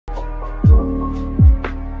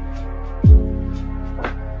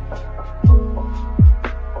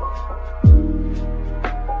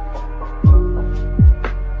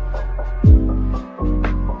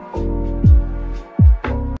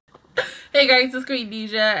guys, it's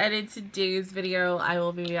Queendija, and in today's video, I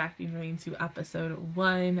will be reacting to episode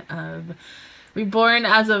 1 of Reborn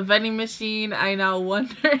as a vending machine. I now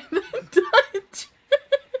wonder the Dutch.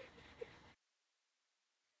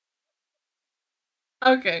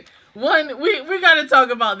 Okay, we gotta talk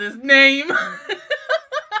about this name.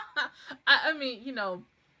 I mean,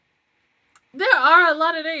 there are a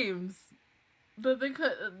lot of names that they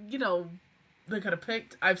could, they could have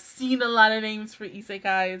picked. I've seen a lot of names for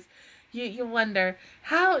isekais. You wonder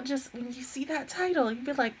how, just when you see that title, you'd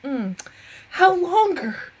be like, how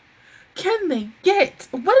longer can they get?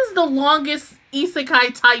 What is the longest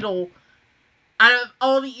isekai title out of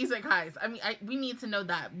all the isekais? I mean, we need to know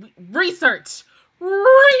that. Research! But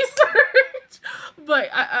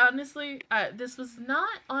I honestly, this was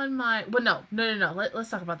not on my. Well, no. Let's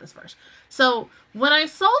talk about this first. So when I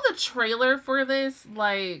saw the trailer for this,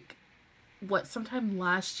 like, sometime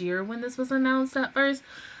last year when this was announced at first,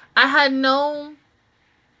 I had no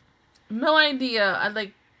idea. I,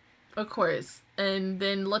 like, of course, and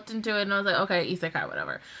then looked into it and I was like, okay, isekai,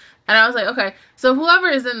 whatever. And I was like, okay, so whoever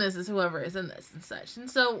is in this is whoever is in this and such.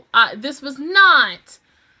 And so this was not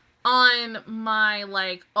on my,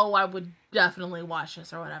 like, oh, I would definitely watch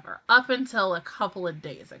this or whatever, up until a couple of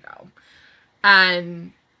days ago.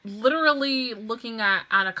 And literally looking at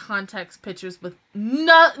out of context pictures with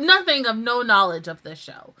nothing, of no knowledge of this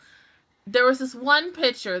show. There was this one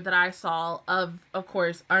picture that I saw of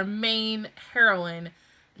course, our main heroine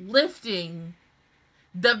lifting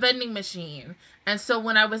the vending machine. And so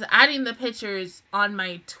when I was adding the pictures on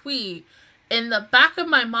my tweet, in the back of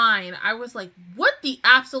my mind, I was like, what the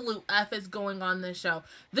absolute F is going on in this show?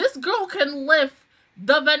 This girl can lift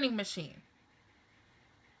the vending machine.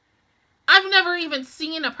 I've never even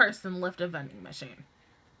seen a person lift a vending machine.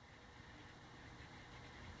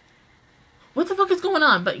 What the fuck is going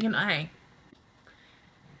on? But, hey.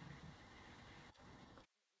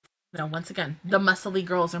 Now, once again, the muscly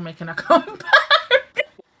girls are making a comeback.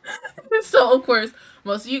 So, of course,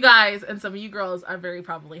 most of you guys and some of you girls are very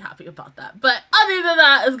probably happy about that. But other than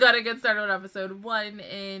that, let's go to get started on episode 1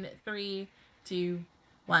 in 3, 2,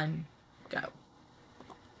 1, go.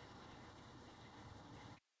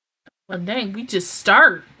 Well, dang, we just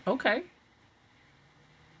start. Okay.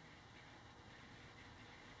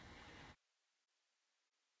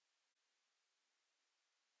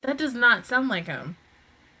 That does not sound like him.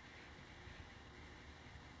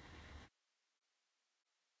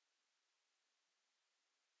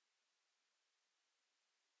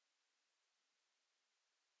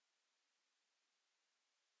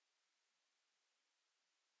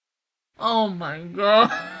 Oh my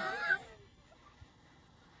god.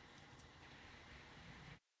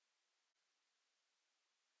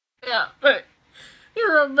 Yeah, but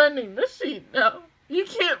you're a vending machine now. You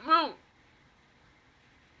can't move.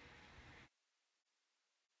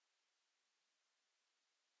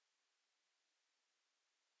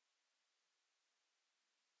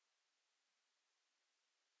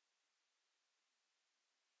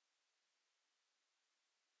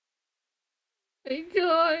 Thank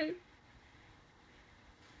God.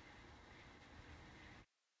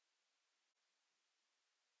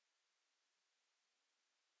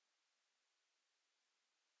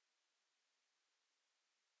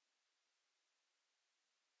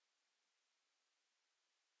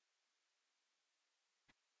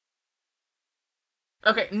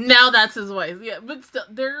 Okay, now that's his voice. Yeah, but still,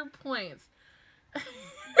 there are points.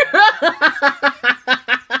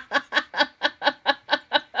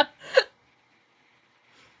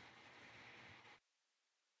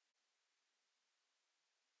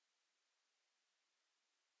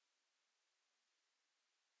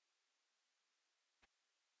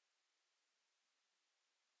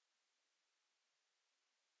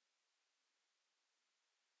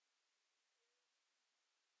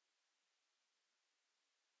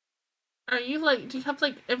 Are you, like, do you have,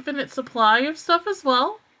 like, infinite supply of stuff as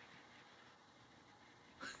well?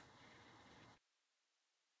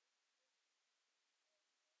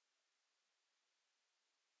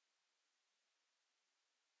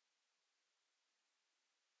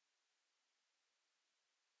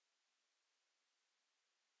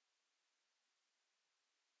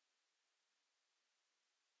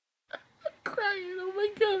 I'm crying, oh my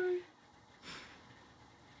god.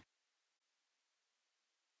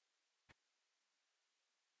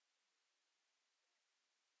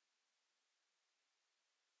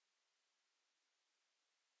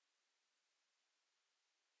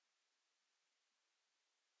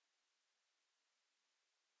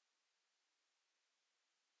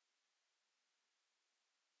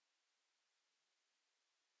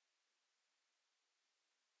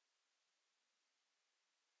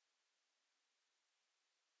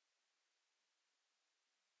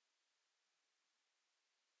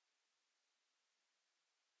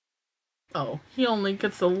 Oh, he only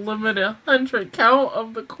gets a limited 100 count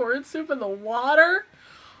of the corn soup in the water?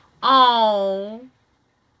 Oh.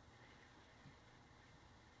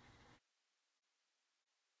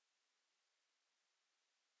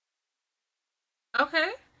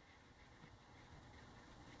 Okay.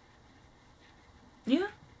 Yeah.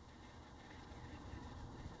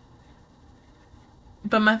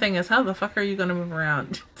 But my thing is, how the fuck are you gonna move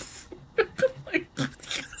around? Like,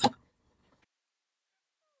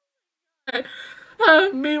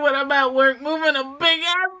 me when I'm at work moving a big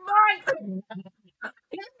ass box.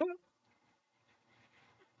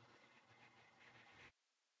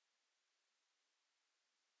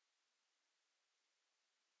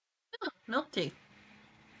 Milk tea.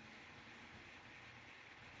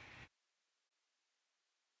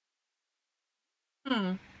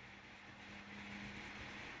 Hmm.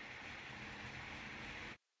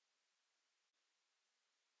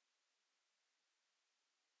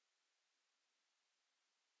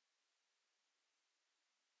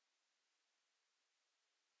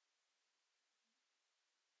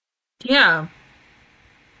 Yeah.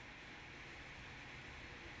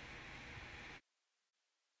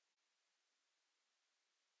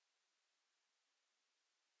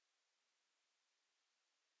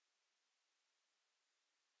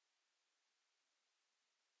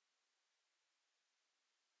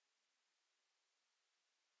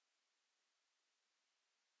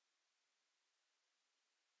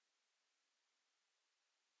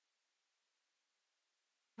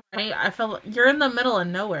 I feel like you're in the middle of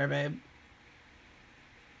nowhere, babe.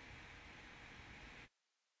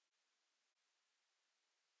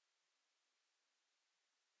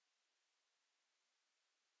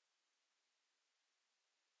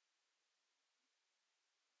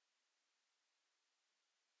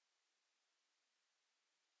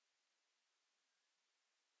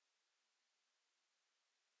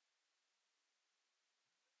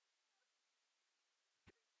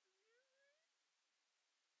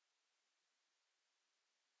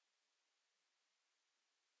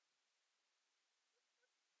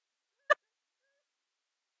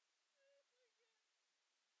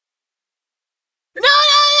 No,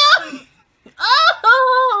 no, no!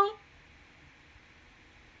 Oh!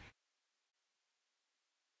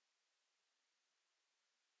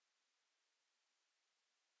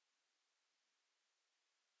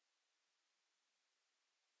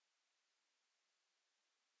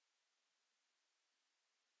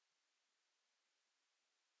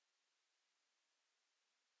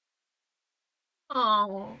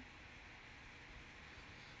 Oh.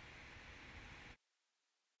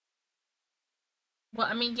 Well,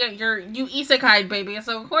 I mean, yeah, you isekai, baby,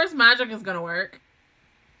 so of course magic is gonna work.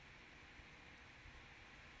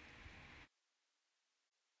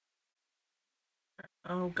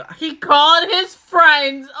 Oh god. He called his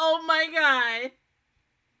friends. Oh my god.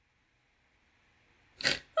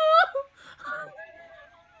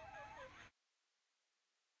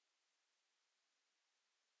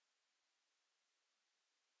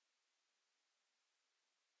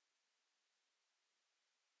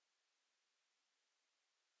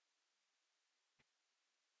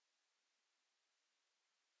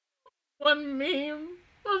 One meme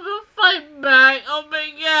of the fight back. Oh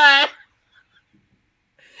my god.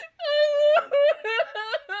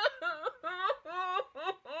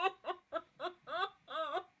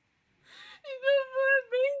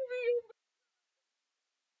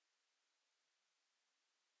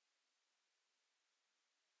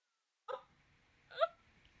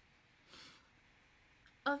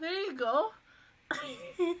 Oh, there you go.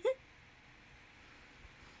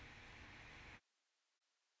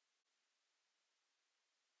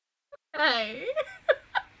 Hey.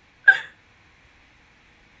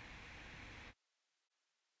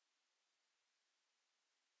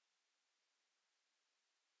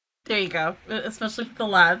 There you go. Especially with the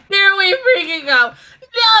laugh. There we freaking go.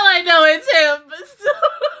 Now I know it's him. But still,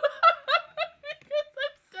 because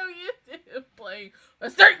I'm so used to him playing a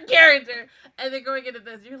certain character, and then going into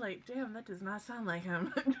this, you're like, damn, that does not sound like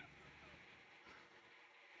him.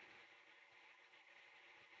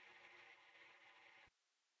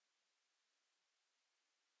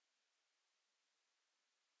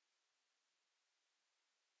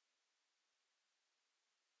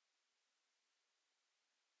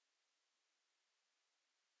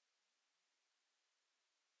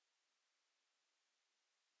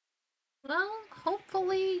 Well,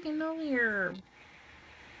 hopefully, your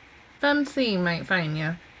fancy might find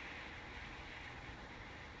you.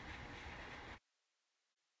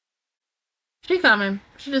 She coming.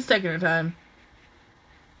 She just taking her time.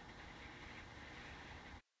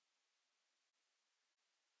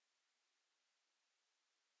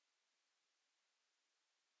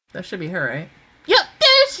 That should be her, right? Yep,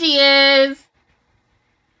 there she is.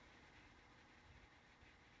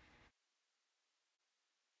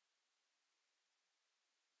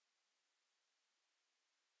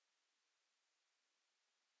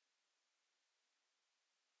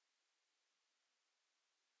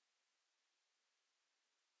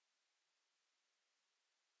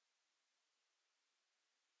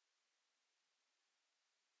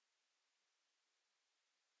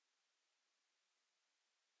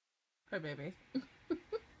 Her baby.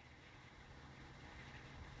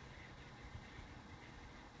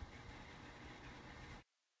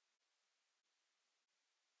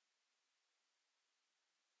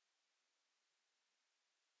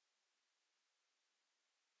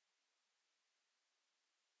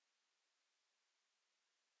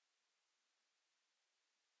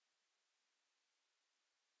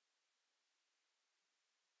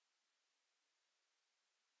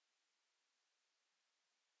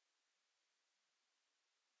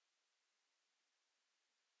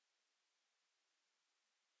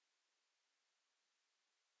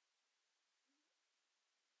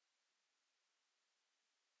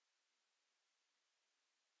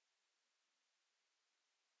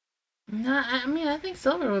 No, I mean, I think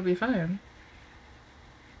silver would be fine.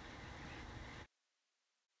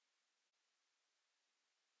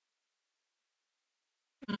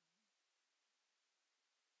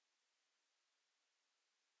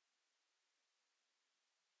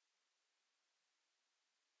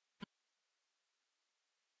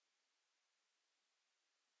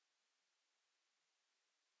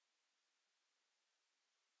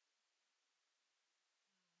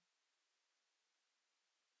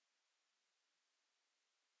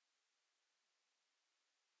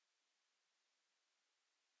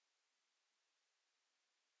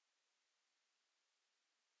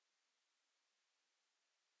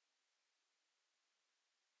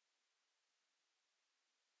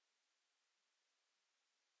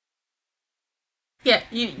 Yeah,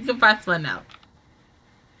 you can find one now.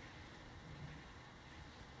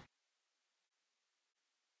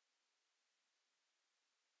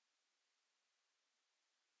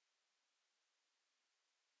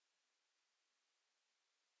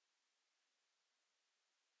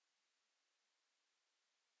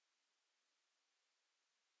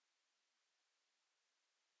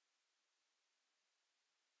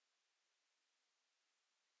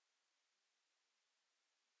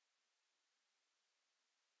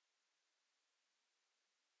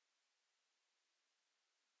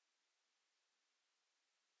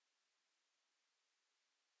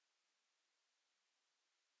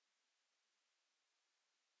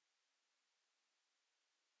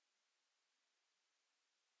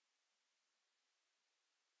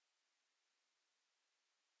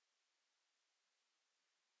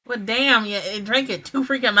 But damn, you drink it too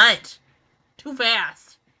freaking much. Too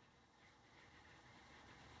fast.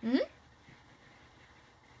 Hmm.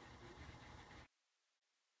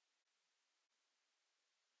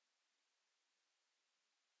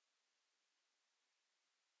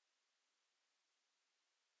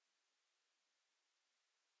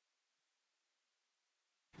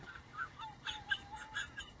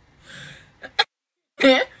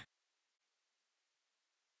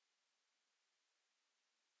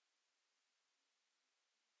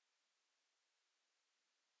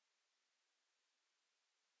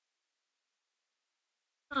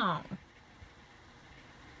 Oh.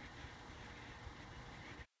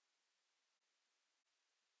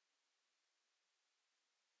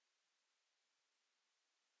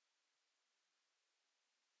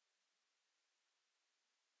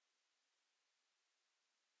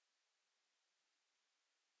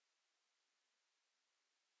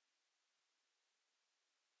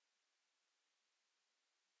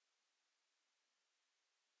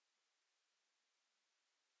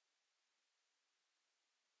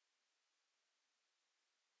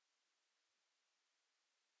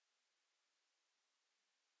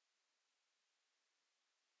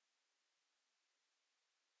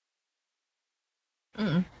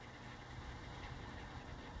 Mm.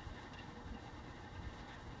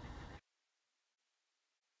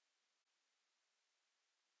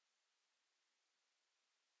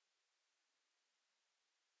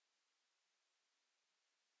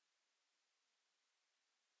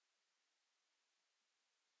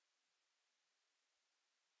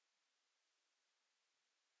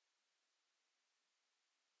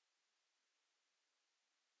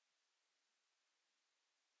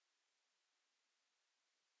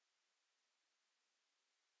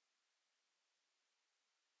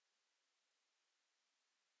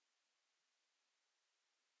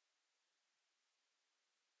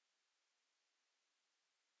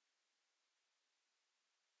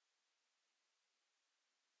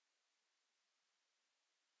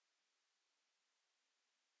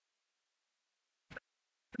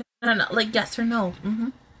 I don't know, like yes or no.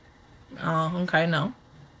 Oh, okay, no.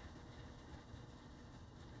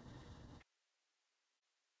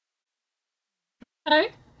 Okay.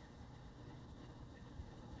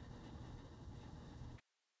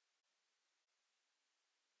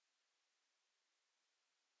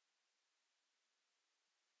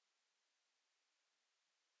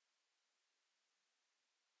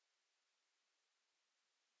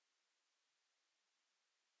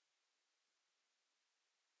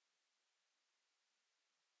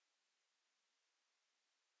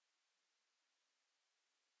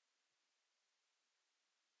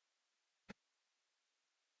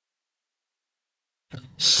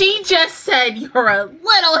 She just said you're a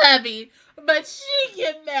little heavy, but she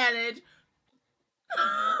can manage.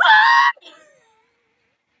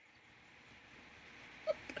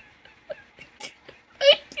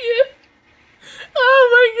 Thank you.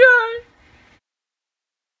 Oh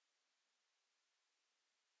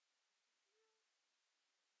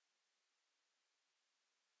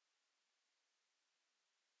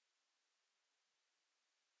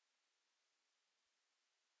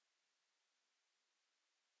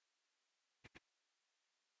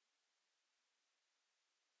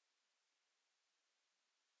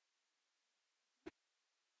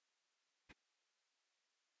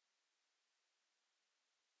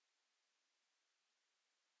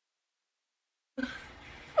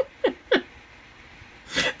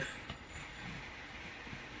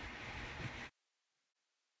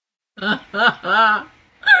my god.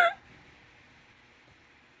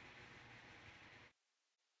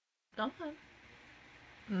 Go on.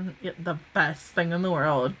 Yeah, the best thing in the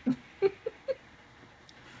world.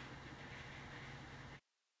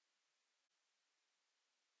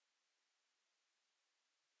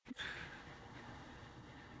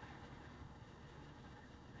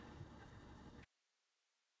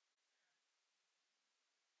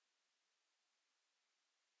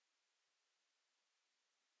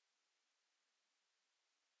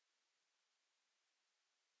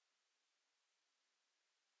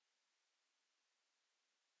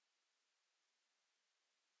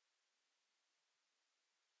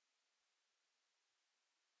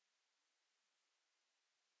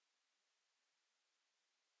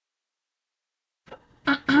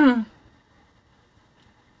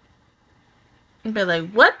 Be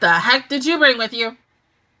like, what the heck did you bring with you?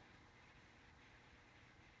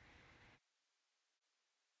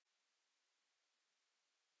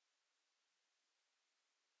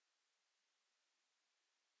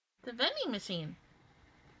 The vending machine.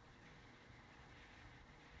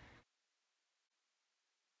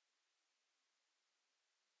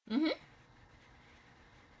 Mm-hmm.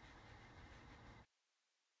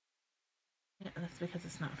 Yeah, that's because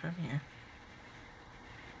it's not from here.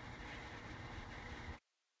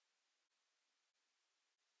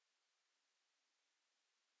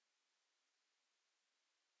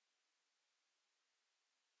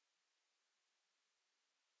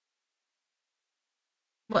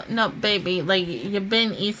 Well, no, baby, like you've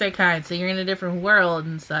been isekai, so you're in a different world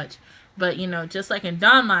and such. But just like in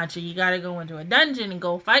Danmachi, you gotta go into a dungeon and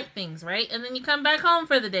go fight things, right? And then you come back home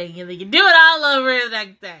for the day. You do it all over the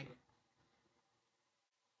next day.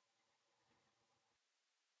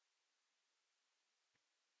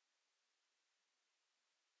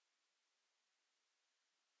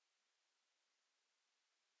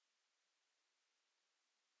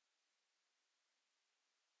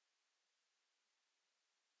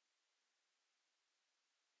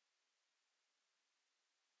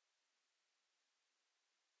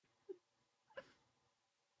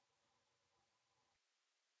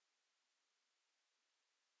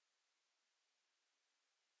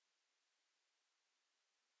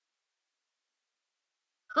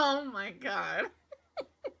 Oh my god.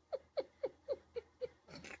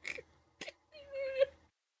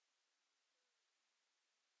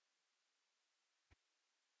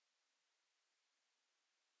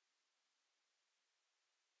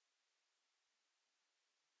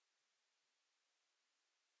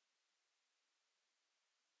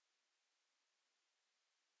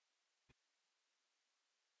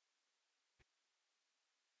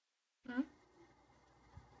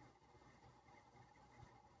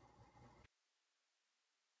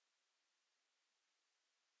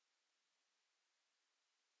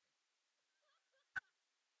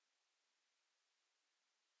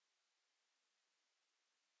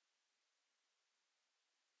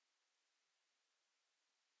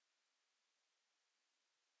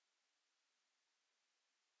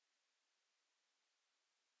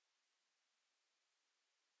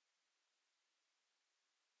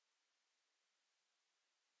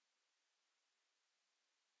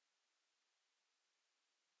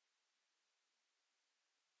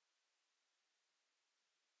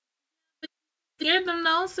 scared them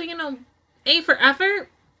though, so A for effort.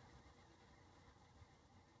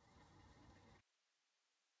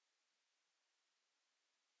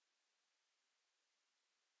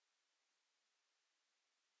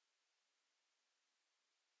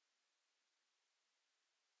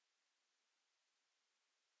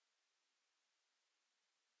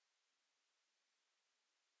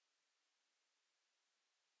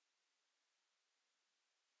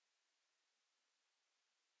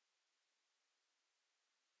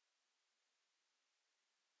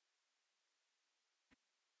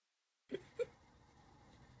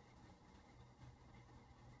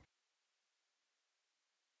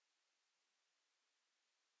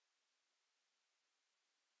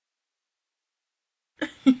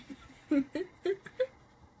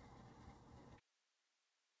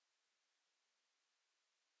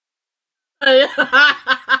 Not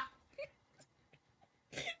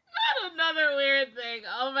another weird thing.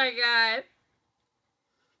 Oh my god.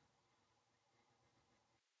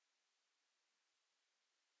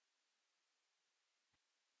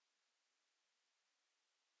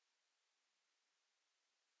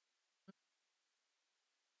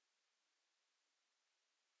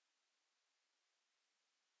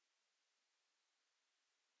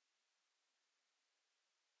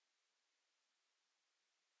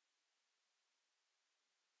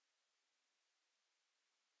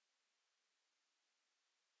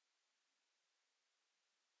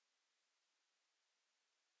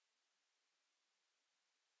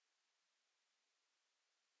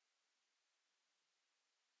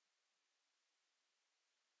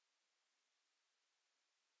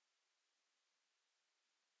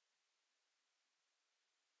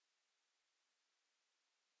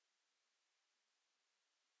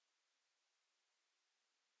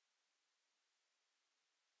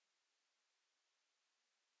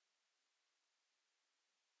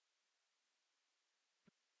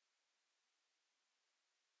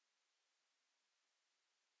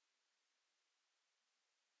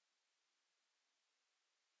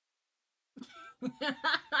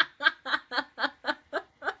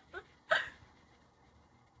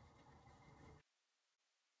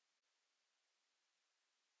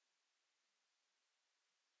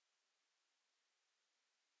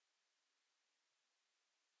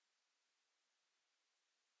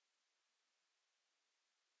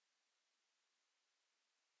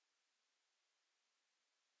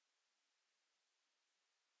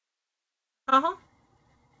 Uh-huh.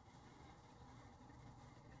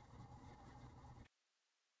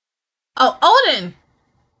 Oh, Odin.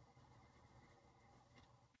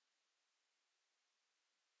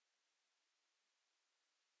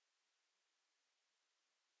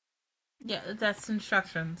 Yeah, that's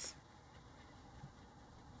instructions.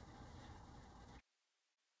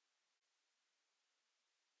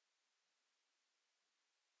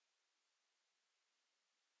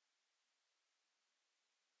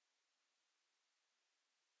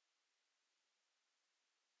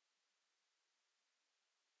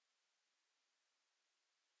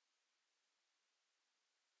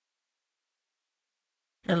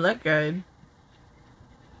 It looked good.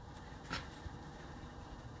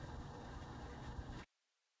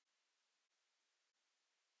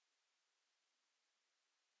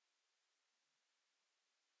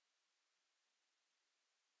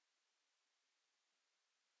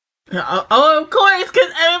 Oh, of course,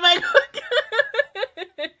 because everybody.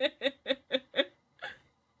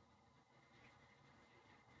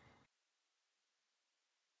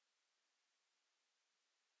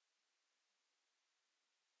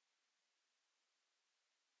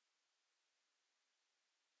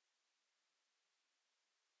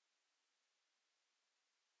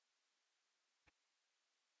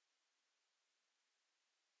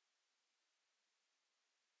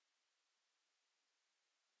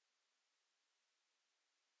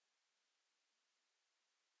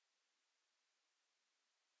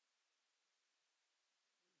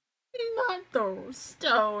 Not the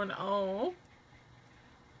stone. Oh.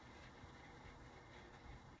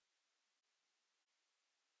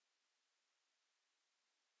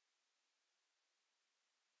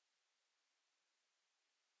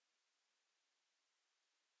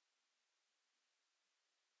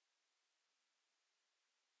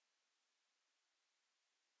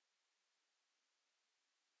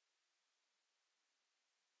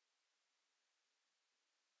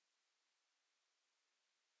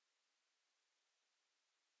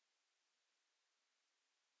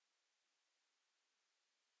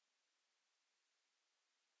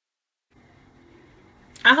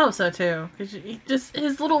 I hope so too. Cause just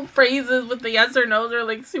his little phrases with the yes or no's are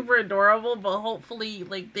like super adorable, but hopefully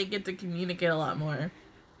like they get to communicate a lot more.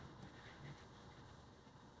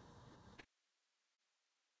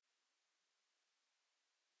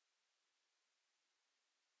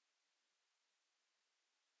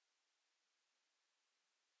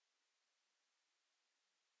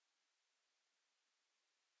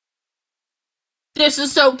 This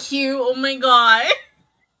is so cute. Oh my god.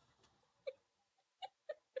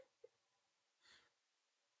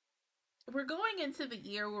 We're going into the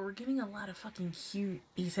year where we're getting a lot of fucking cute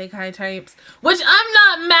isekai types, which I'm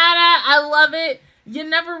not mad at. I love it. You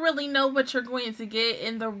never really know what you're going to get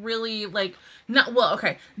in the really like not well.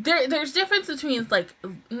 Okay, there's difference between like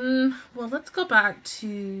well, let's go back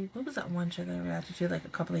to what was that one show that we had to do like a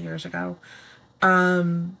couple of years ago.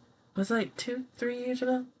 Was it like 2-3 years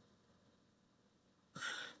ago?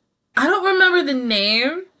 I don't remember the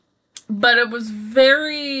name, but it was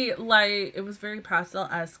very like it was very pastel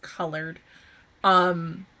as colored.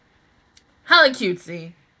 Um, hella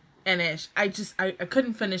cutesy and ish. I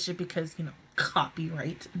couldn't finish it because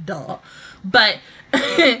copyright, duh. But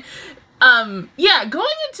yeah,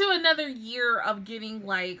 going into another year of getting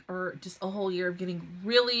like or just a whole year of getting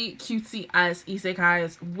really cutesy as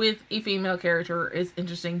isekais with a female character is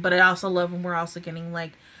interesting. But I also love when we're also getting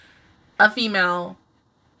like a female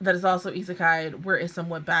that is also isekai where it's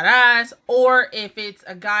somewhat badass, or if it's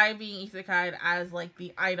a guy being isekai as like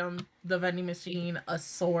the item, the vending machine, a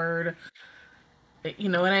sword. It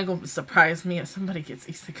ain't gonna surprise me if somebody gets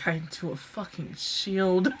isekai into a fucking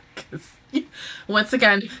shield. Because once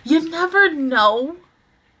again, you never know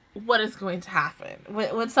what is going to happen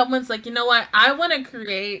when someone's like, you know what, I want to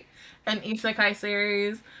create an isekai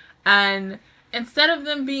series, and instead of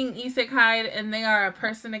them being isekai and they are a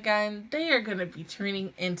person again, they are going to be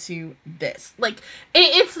turning into this. Like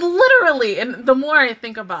it's literally, and the more I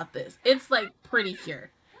think about this, it's like Pretty Cure.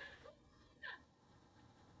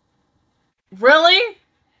 Really?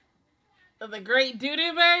 The Great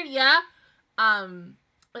Doodoo Bird? Yeah. um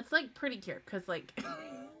it's like Pretty Cure because like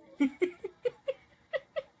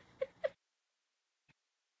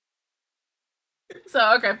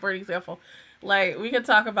so okay, for example, like we could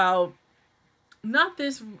talk about not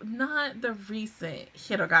the recent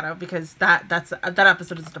Hirogata because that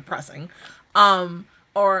episode is depressing. Um,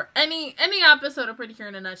 or any episode of Pretty Cure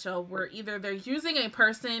in a nutshell where either they're using a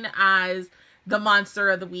person as the monster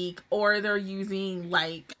of the week, or they're using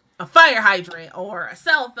like a fire hydrant or a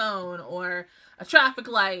cell phone or a traffic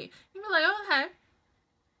light. You'd be like, oh, okay,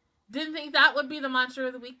 didn't think that would be the monster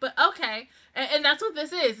of the week, but okay. And that's what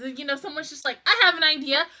this is. Someone's just like, I have an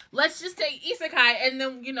idea. Let's just take isekai, and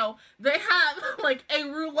then they have like a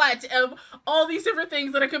roulette of all these different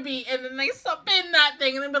things that it could be, and then they spin that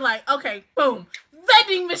thing, and then be like, okay, boom,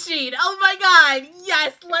 vending machine. Oh my god,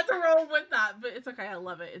 yes, let's roll with that. But it's okay. I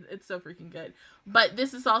love it. It's so freaking good. But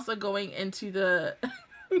this is also going into the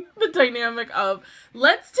the dynamic of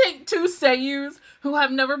let's take two seiyus who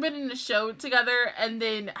have never been in a show together and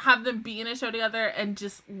then have them be in a show together and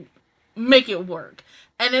just make it work.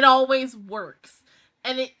 And it always works.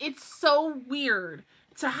 And it's so weird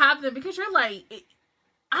to have them because you're like,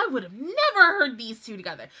 I would have never heard these two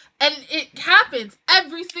together. And it happens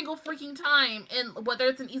every single freaking time, and whether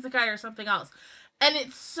it's an isekai or something else. And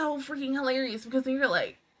it's so freaking hilarious because then you're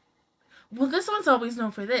like, well, this one's always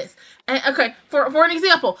known for this. And okay, for an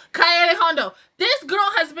example, Kaede Hondo. This girl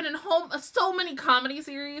has been in so many comedy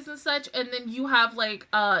series and such, and then you have like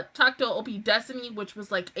Takto OP Destiny, which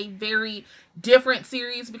was like a very different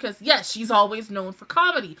series because yes, she's always known for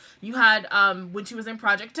comedy. You had when she was in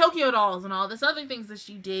Project Tokyo Dolls and all this other things that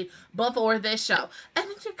she did before this show. And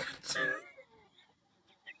then you got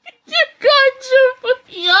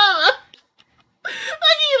Jupiter. I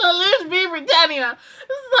need to lose me Britannia.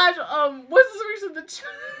 Slash, what's the reason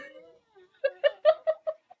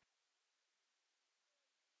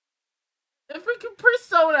the freaking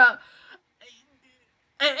persona,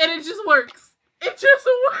 and it just works. It just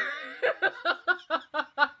works.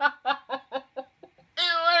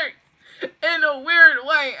 It works in a weird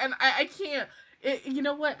way, and I can't. You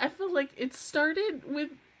know what? I feel like it started with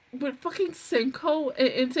fucking Senko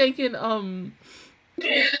and taking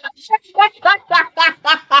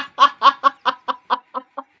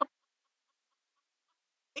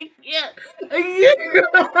yeah.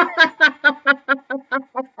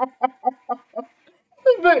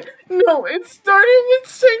 But no, it started with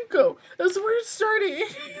Senko. That's where it started. It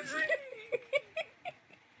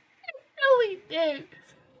really did.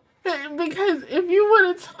 Because if you would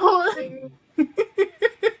have told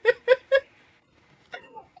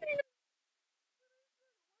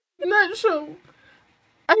that show,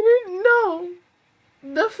 I didn't know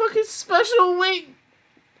the fucking special weight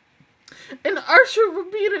and Archer would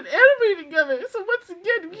be in an anime together. So once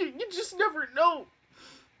again, you just never know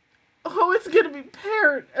how it's gonna be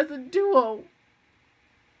paired as a duo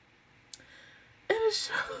in a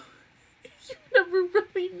show. You never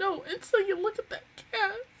really know until you look at that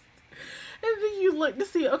cast. And then you look to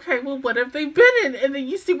see, okay, well, what have they been in? And then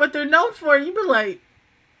you see what they're known for, and you be like,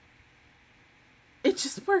 It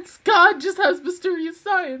just works. God just has mysterious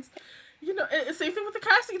science. You know, same thing with the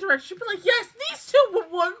casting director. She'd be like, yes, these two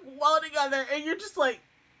would work well together. And you're just like,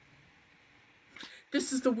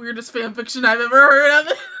 this is the weirdest fanfiction I've ever heard of.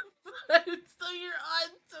 So you're on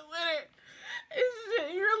Twitter.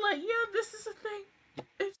 You're like, yeah, this is a thing.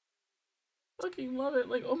 I fucking love it.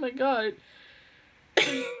 Like, oh my god.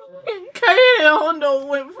 Kaede Hondo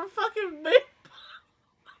went from fucking Maple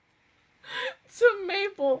to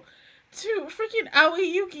Maple to freaking Aoi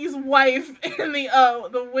Yuki's wife in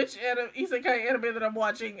the witch isekai anime that I'm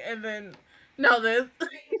watching, and then now this.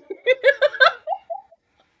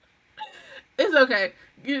 It's okay.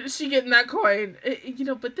 She getting that coin,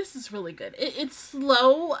 but this is really good. It's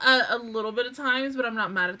slow a little bit of times, but I'm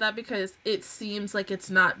not mad at that because it seems like it's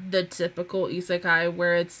not the typical isekai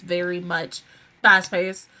where it's very much fast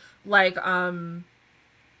paced. Like,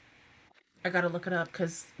 I gotta look it up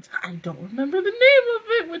because I don't remember the name of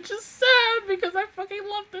it, which is sad because I fucking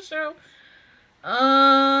love the show.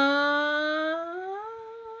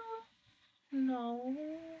 No,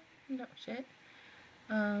 no shit.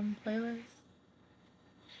 Playlist.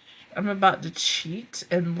 I'm about to cheat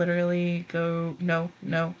and literally go no,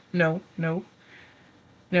 no, no, no,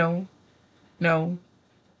 no, no,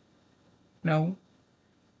 no,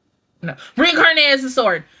 no. Reincarnate as a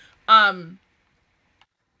sword.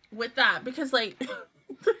 With that because like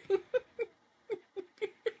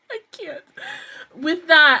I can't. With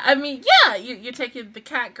that, I mean, yeah, you're taking the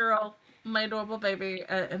cat girl, my adorable baby,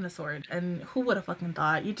 and the sword. And who would have fucking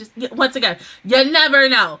thought? Once again, you never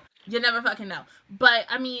know. You never fucking know. But,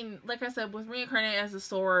 I mean, like I said, with Reincarnate as a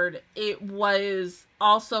Sword, it was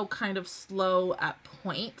also kind of slow at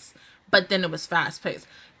points, but then it was fast paced.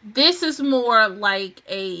 This is more like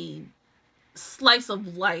a slice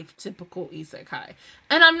of life typical isekai,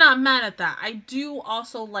 and I'm not mad at that. I do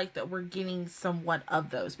also like that we're getting somewhat of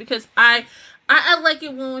those because I like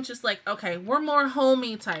it when it's just like, okay, we're more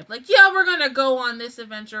homey type, like, yeah, we're gonna go on this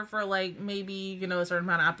adventure for like maybe a certain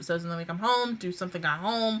amount of episodes and then we come home, do something at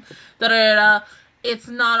home, da da da. It's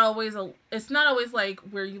not always like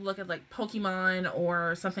where you look at like Pokemon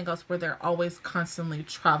or something else where they're always constantly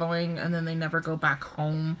traveling and then they never go back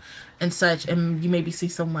home and such, and you maybe see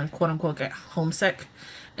someone quote unquote get homesick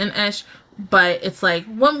and ish. But it's like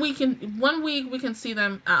one week we can see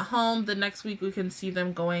them at home, the next week we can see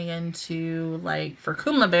them going into like for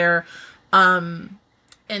Kuma Bear,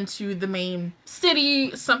 into the main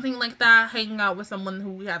city, something like that, hanging out with someone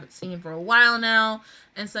who we haven't seen for a while now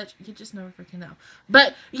and such. You just never freaking know.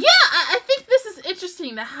 But yeah, I think this is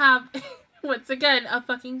interesting to have once again a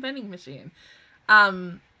fucking vending machine.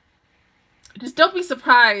 Just don't be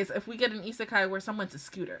surprised if we get an isekai where someone's a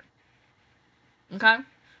scooter. Okay?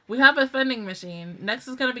 We have a vending machine. Next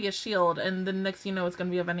is gonna be a shield, and the next it's gonna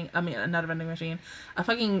be not a vending machine, a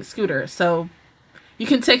fucking scooter. So you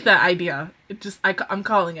can take that idea. I'm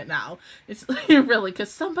calling it now. It's really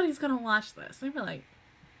because somebody's gonna watch this. They'll be like,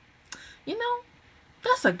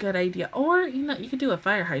 that's a good idea. Or you could do a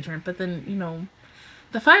fire hydrant, but then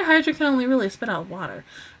the fire hydrant can only really spit out water.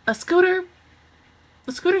 A scooter.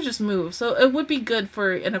 The scooter just moves, so it would be good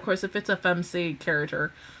for, and of course, if it's a femc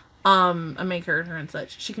character, a main character and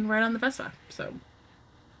such, she can ride on the Vespa. So,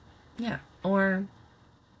 yeah. Or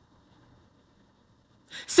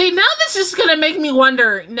see, now this is gonna make me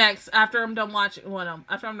wonder next after I'm done watching. Well, no,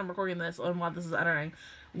 after I'm done recording this and while this is editing,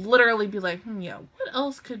 literally be like, yeah, what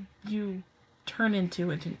else could you turn into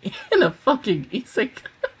in a fucking isekai?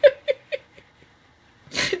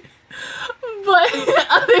 But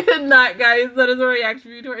other than that, guys, that is our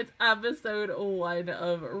reaction towards episode 1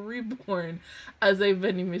 of Reborn as a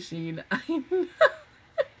vending machine.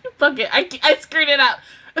 Fuck it. I screwed it up.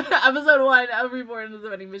 Episode 1 of Reborn as a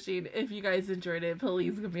vending machine. If you guys enjoyed it,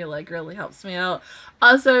 please give me a like. It really helps me out.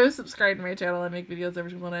 Also, subscribe to my channel. I make videos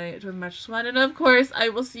every single night with Mattress One. And of course, I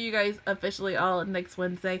will see you guys officially all next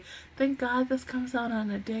Wednesday. Thank God this comes out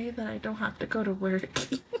on a day that I don't have to go to work.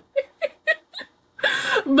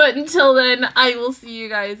 But until then, I will see you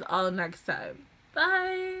guys all next time.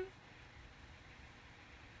 Bye!